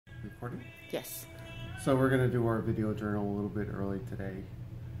Recording? Yes. So we're going to do our video journal a little bit early today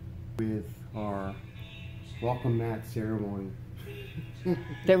with our welcome mat ceremony.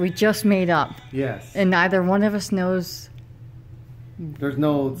 That we just made up. Yes. And neither one of us knows. There's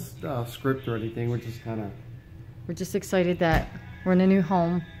no script or anything. We're just kind of... We're just excited that we're in a new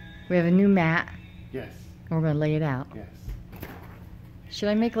home. We have a new mat. Yes. And we're going to lay it out. Yes. Should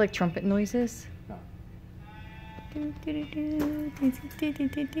I make like trumpet noises? No. I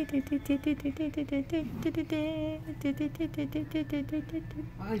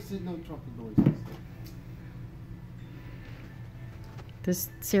said no trumpet noises. This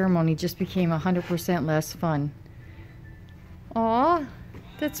ceremony just became 100% less fun. Aw,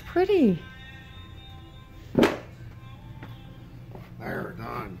 that's pretty. There,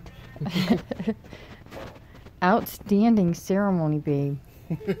 done. Outstanding ceremony, babe.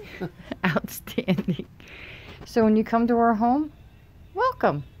 Outstanding. So when you come to our home,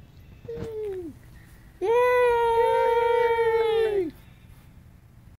 welcome. Yay!